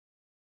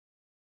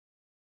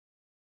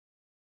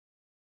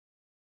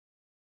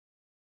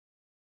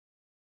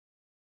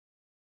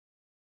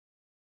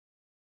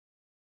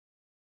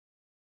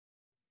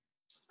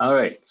All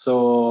right,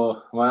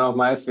 so one of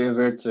my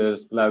favorites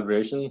is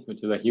collaboration,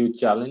 which is a huge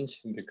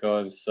challenge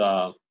because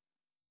I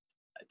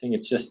think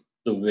it's just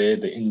the way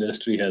the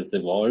industry has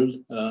evolved.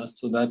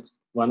 So that's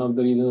one of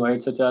the reasons why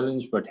it's a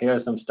challenge. But here are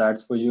some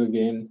stats for you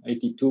again.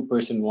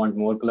 82% want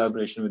more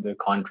collaboration with their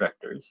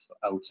contractors,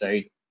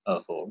 outside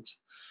folks.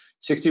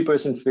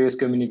 60% face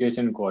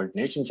communication and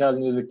coordination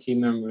challenges with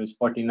team members.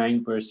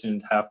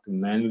 49% have to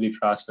manually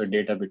transfer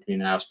data between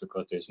apps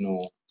because there's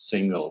no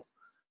single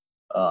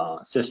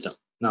system.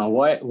 Now,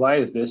 why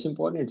is this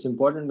important? It's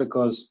important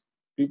because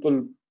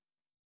people,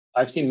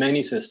 I've seen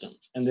many systems,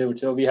 and they would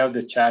say, oh, we have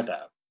this chat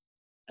app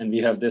and we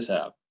have this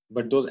app,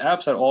 but those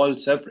apps are all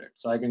separate.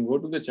 So I can go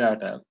to the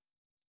chat app,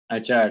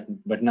 I chat,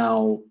 but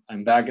now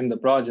I'm back in the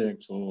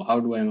project. So how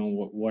do I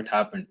know what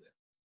happened there?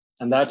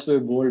 And that's where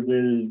Bold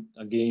Build,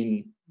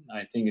 again,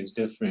 I think is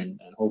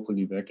different and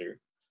hopefully better.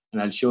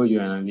 And I'll show you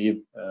and I'll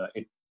leave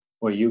it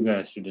for you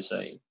guys to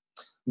decide.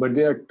 But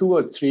there are 2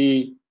 or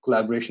 3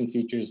 collaboration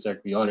features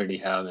that we already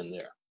have in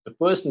there. The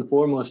first and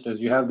foremost is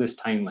you have this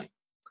timeline.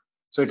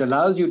 So it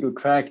allows you to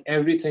track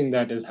everything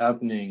that is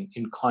happening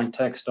in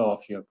context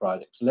of your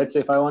project. So let's say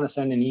if I want to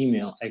send an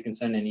email, I can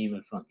send an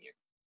email from here.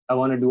 I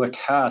want to do a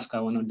task, I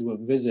want to do a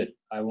visit,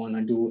 I want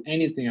to do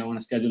anything, I want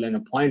to schedule an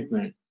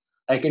appointment.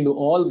 I can do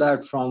all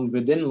that from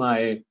within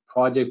my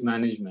project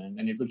management,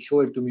 and it will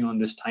show it to me on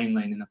this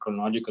timeline in a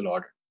chronological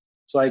order.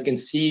 So I can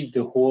see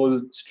the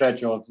whole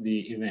stretch of the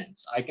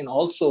events. I can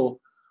also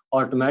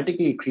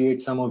automatically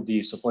create some of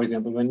these. So for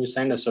example, when you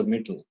send a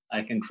submittal,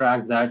 I can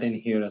track that in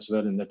here as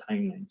well in the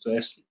timeline. So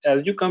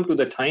as you come to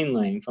the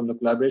timeline from the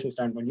collaboration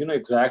standpoint, you know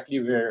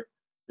exactly where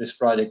this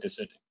project is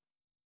sitting.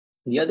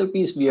 The other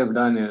piece we have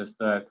done is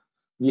that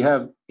we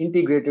have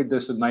integrated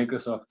this with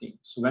Microsoft Teams.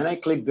 So when I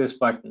click this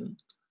button,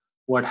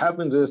 what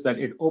happens is that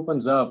it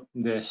opens up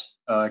this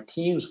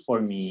Teams for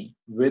me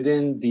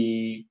within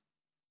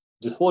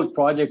this whole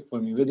project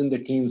for me within the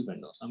Teams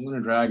window. So I'm going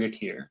to drag it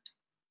here.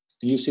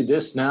 You see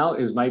this now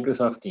is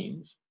Microsoft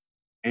Teams.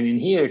 And in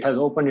here, it has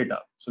opened it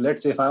up. So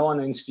let's say if I want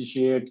to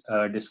initiate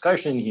a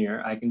discussion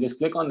here, I can just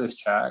click on this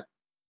chat.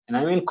 And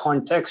I'm in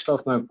context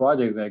of my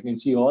project. I can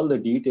see all the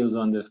details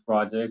on this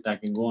project. I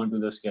can go onto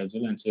the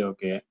schedule and say,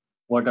 okay,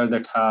 what are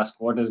the tasks?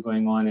 What is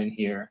going on in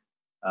here?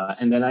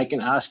 And then I can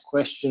ask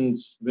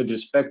questions with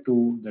respect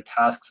to the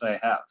tasks I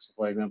have. So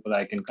for example,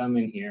 I can come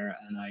in here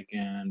and I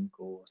can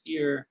go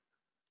here,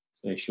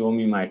 say, show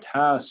me my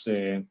tasks,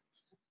 say,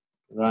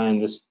 Ryan,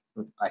 this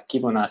I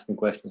keep on asking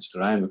questions to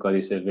Ryan because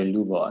he says, "Will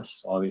do,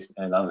 boss." Obviously,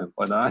 I love him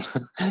for that.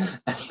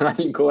 And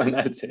I go and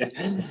I say,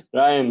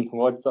 "Ryan,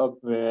 what's up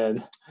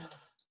with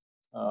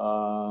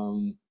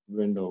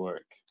window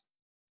work?"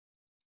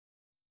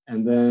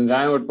 And then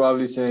Ryan would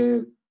probably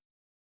say,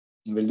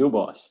 "Will do,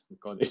 boss,"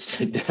 because it's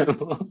a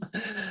demo.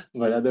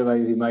 But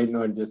otherwise, he might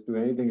not just do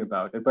anything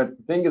about it. But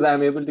the thing is,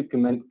 I'm able to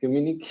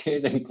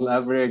communicate and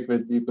collaborate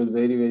with people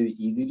very, very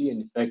easily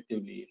and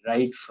effectively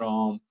right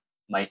from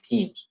my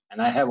teams.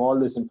 And I have all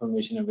this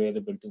information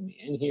available to me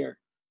in here.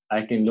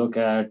 I can look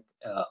at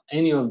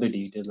any of the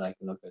details. I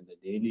can look at the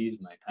dailies,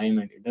 my time,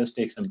 and it does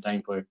take some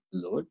time for it to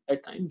load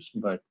at times.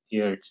 But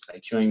here it's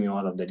like showing me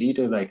all of the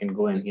details. I can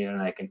go in here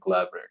and I can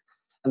collaborate.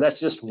 And that's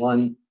just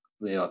one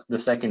way of the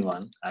second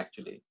one,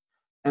 actually.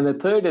 And the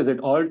third is it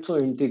also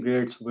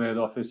integrates with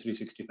Office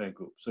 365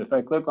 group. So if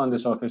I click on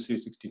this Office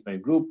 365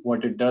 group,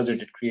 what it does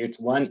is it creates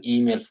one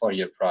email for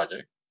your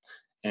project.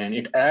 And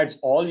it adds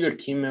all your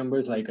team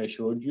members like I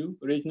showed you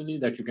originally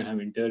that you can have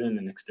internal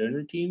and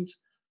external teams.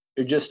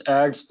 It just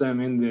adds them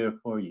in there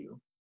for you.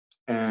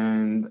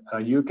 And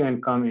you can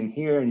come in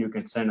here and you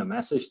can send a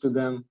message to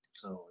them.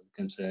 So you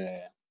can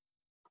say,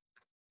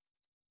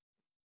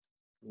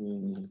 we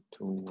need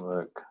to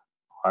work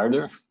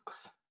harder.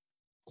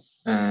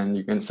 And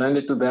you can send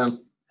it to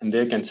them and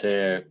they can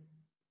say,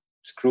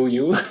 screw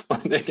you,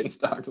 or they can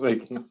start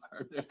working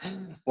harder,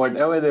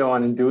 whatever they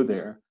want to do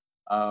there.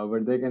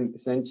 But they can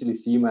essentially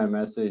see my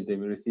message. They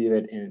will receive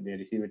it in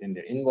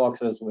their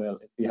inbox as well.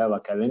 If we have a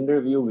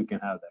calendar view, we can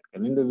have that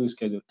calendar view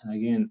schedule. And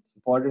again,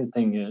 important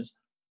thing is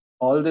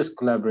all this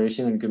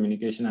collaboration and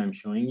communication I'm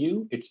showing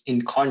you, it's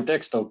in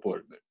context of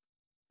Board Build,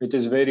 which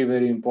is very,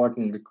 very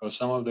important because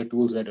some of the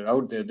tools that are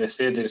out there, they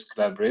say there's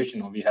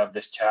collaboration, or we have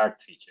this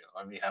chat feature,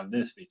 or we have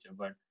this feature,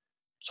 but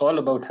it's all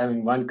about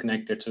having one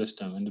connected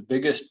system. And the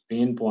biggest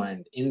pain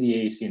point in the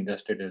AEC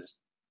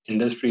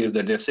industry is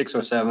that there's 6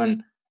 or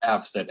 7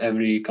 apps that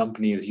every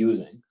company is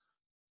using,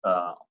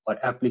 or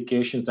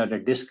applications that are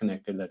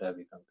disconnected that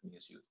every company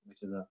is using,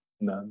 which is a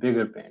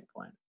bigger pain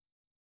point.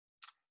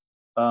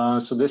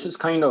 So this is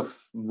kind of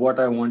what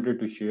I wanted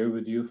to share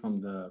with you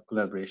from the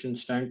collaboration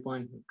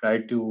standpoint.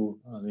 Try to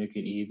make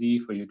it easy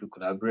for you to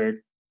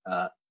collaborate.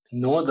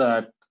 Know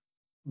that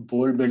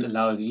Bold Build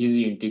allows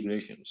easy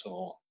integration.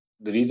 So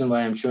the reason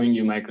why I'm showing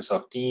you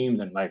Microsoft Teams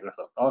and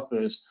Microsoft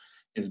Office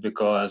is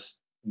because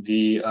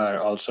we are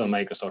also a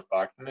Microsoft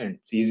partner, and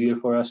it's easier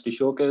for us to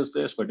showcase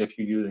this. But if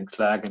you're using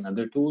Slack and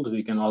other tools,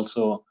 we can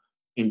also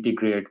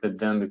integrate with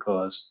them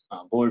because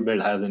Bold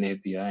Build has an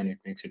API and it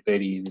makes it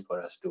very easy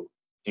for us to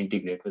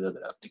integrate with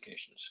other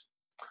applications.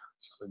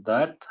 So with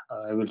that,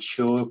 I will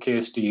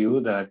showcase to you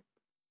that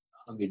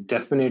we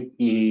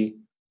definitely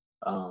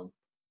um,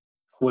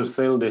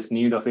 fulfill this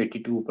need of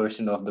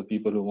 82% of the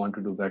people who want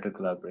to do better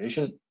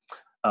collaboration.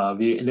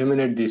 We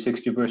eliminate the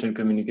 60%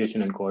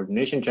 communication and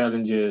coordination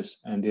challenges,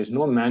 and there's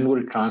no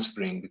manual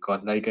transferring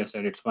because, like I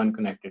said, it's one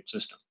connected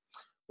system.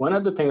 One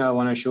other thing I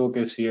want to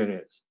showcase here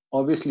is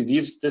obviously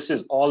this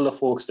is all the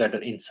folks that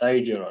are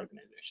inside your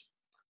organization.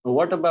 But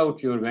what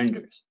about your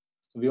vendors?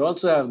 We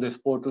also have this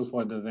portal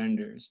for the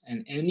vendors,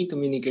 and any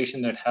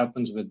communication that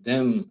happens with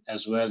them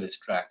as well is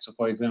tracked. So,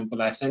 for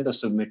example, I sent a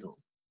submittal,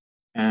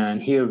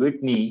 and here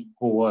Whitney,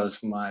 who was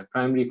my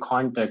primary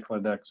contact for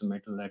that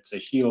submittal, let's say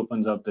she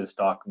opens up this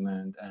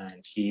document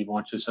and she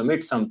wants to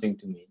submit something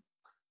to me.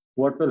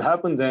 What will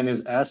happen then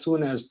is as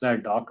soon as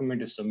that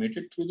document is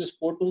submitted through this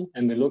portal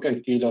and the look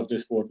and feel of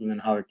this portal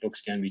and how it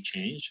looks can be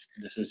changed.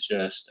 This is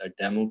just a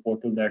demo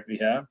portal that we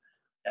have.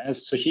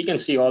 So she can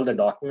see all the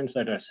documents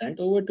that are sent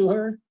over to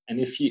her.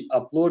 And if she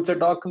uploads a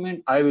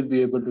document, I will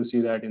be able to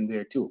see that in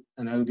there too.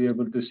 And I will be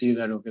able to see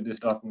that, okay, this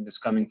document is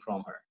coming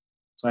from her.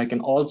 So I can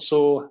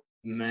also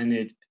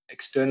manage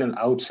external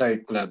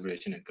outside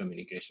collaboration and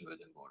communication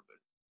within BUILDFitters.